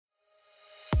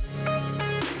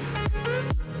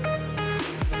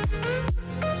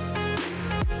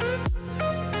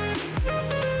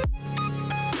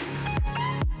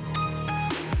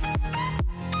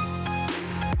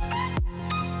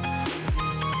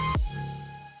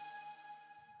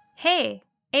Hey,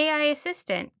 AI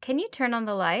assistant, can you turn on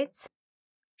the lights?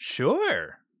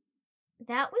 Sure.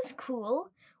 That was cool.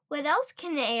 What else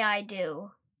can AI do?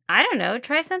 I don't know,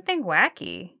 try something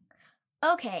wacky.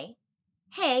 Okay.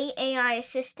 Hey, AI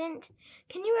assistant,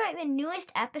 can you write the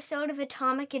newest episode of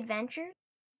Atomic Adventure?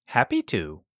 Happy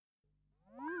to.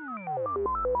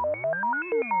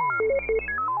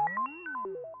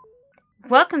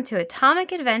 Welcome to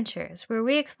Atomic Adventures, where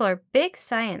we explore big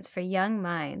science for young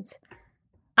minds.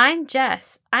 I'm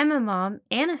Jess. I'm a mom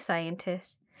and a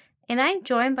scientist, and I'm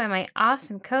joined by my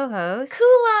awesome co host.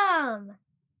 Coolam!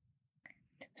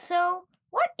 So,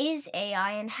 what is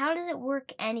AI and how does it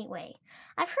work anyway?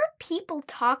 I've heard people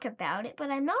talk about it, but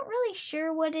I'm not really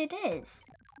sure what it is.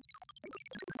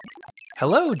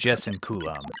 Hello, Jess and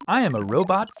Kulam. I am a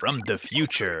robot from the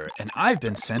future, and I've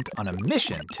been sent on a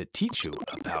mission to teach you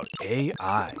about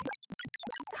AI.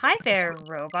 Hi there,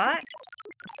 robot.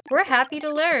 We're happy to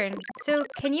learn. So,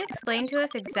 can you explain to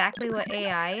us exactly what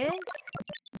AI is?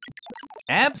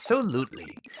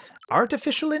 Absolutely.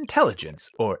 Artificial intelligence,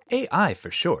 or AI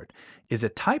for short, is a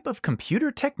type of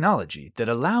computer technology that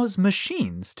allows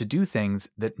machines to do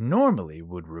things that normally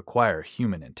would require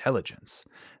human intelligence.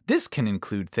 This can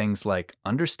include things like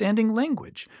understanding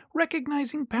language,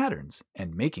 recognizing patterns,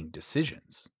 and making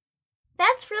decisions.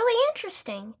 That's really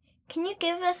interesting. Can you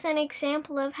give us an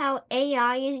example of how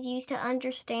AI is used to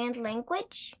understand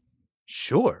language?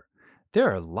 Sure,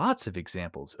 there are lots of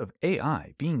examples of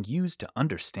AI being used to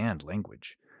understand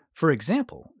language. For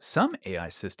example, some AI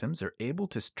systems are able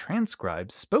to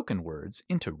transcribe spoken words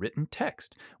into written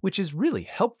text, which is really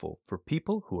helpful for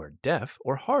people who are deaf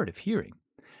or hard of hearing.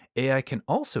 AI can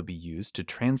also be used to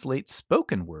translate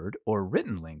spoken word or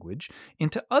written language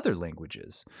into other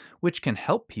languages, which can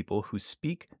help people who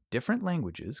speak different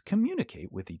languages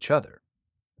communicate with each other.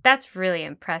 That's really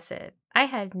impressive. I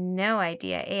had no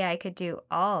idea AI could do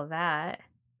all that.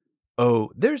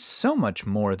 Oh, there's so much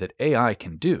more that AI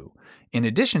can do. In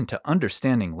addition to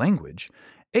understanding language,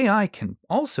 AI can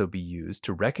also be used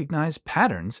to recognize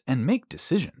patterns and make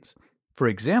decisions. For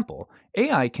example,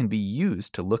 AI can be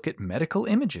used to look at medical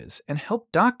images and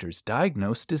help doctors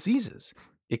diagnose diseases.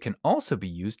 It can also be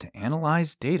used to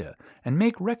analyze data and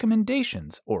make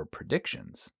recommendations or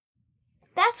predictions.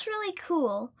 That's really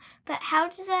cool, but how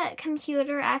does a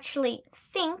computer actually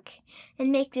think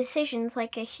and make decisions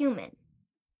like a human?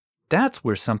 That's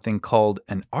where something called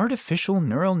an artificial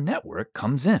neural network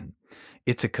comes in.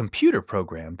 It's a computer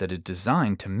program that is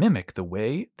designed to mimic the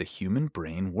way the human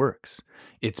brain works.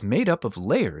 It's made up of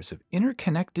layers of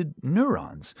interconnected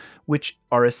neurons, which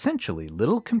are essentially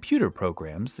little computer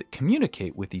programs that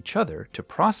communicate with each other to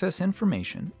process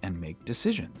information and make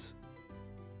decisions.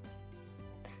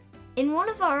 In one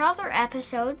of our other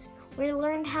episodes, we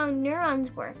learned how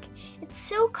neurons work. It's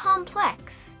so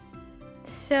complex.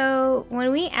 So,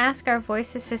 when we ask our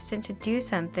voice assistant to do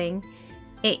something,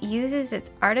 it uses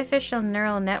its artificial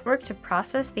neural network to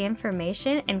process the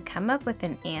information and come up with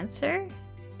an answer?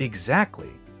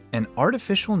 Exactly. And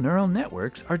artificial neural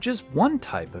networks are just one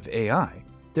type of AI.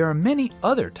 There are many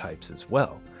other types as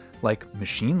well, like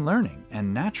machine learning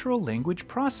and natural language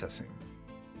processing.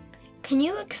 Can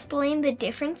you explain the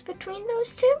difference between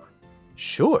those two?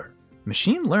 Sure.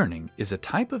 Machine learning is a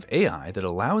type of AI that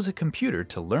allows a computer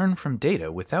to learn from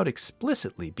data without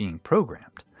explicitly being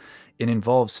programmed. It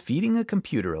involves feeding a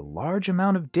computer a large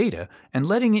amount of data and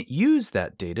letting it use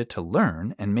that data to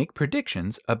learn and make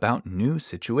predictions about new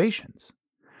situations.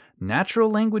 Natural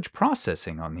language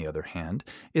processing, on the other hand,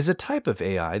 is a type of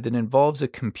AI that involves a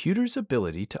computer's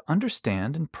ability to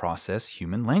understand and process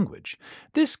human language.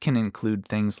 This can include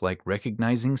things like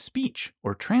recognizing speech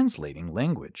or translating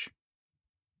language.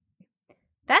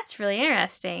 That's really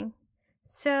interesting.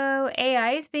 So,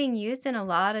 AI is being used in a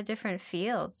lot of different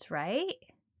fields, right?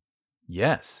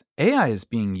 Yes, AI is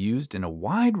being used in a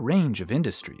wide range of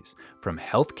industries, from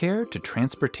healthcare to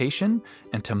transportation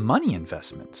and to money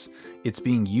investments. It's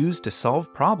being used to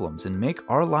solve problems and make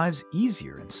our lives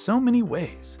easier in so many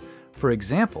ways. For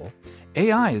example,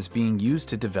 AI is being used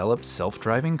to develop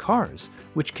self-driving cars,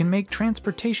 which can make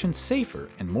transportation safer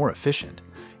and more efficient.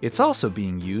 It's also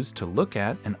being used to look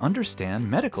at and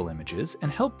understand medical images and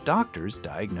help doctors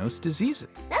diagnose diseases.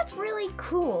 That's really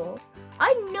cool. I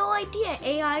had no idea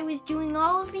AI was doing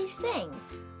all of these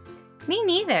things. Me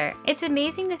neither. It's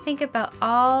amazing to think about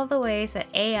all the ways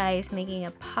that AI is making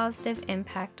a positive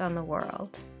impact on the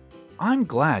world. I'm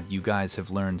glad you guys have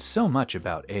learned so much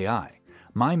about AI.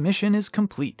 My mission is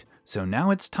complete, so now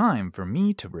it's time for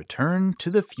me to return to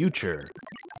the future.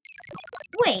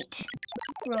 Wait,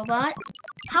 robot,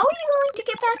 how are you going to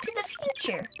get back to the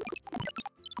future?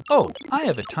 Oh, I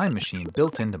have a time machine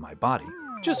built into my body.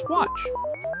 Just watch.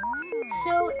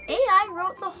 So AI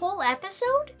wrote the whole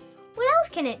episode? What else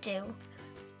can it do?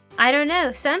 I don't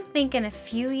know. Some think in a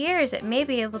few years it may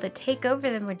be able to take over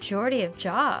the majority of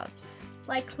jobs.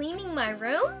 Like cleaning my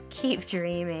room? Keep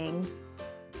dreaming.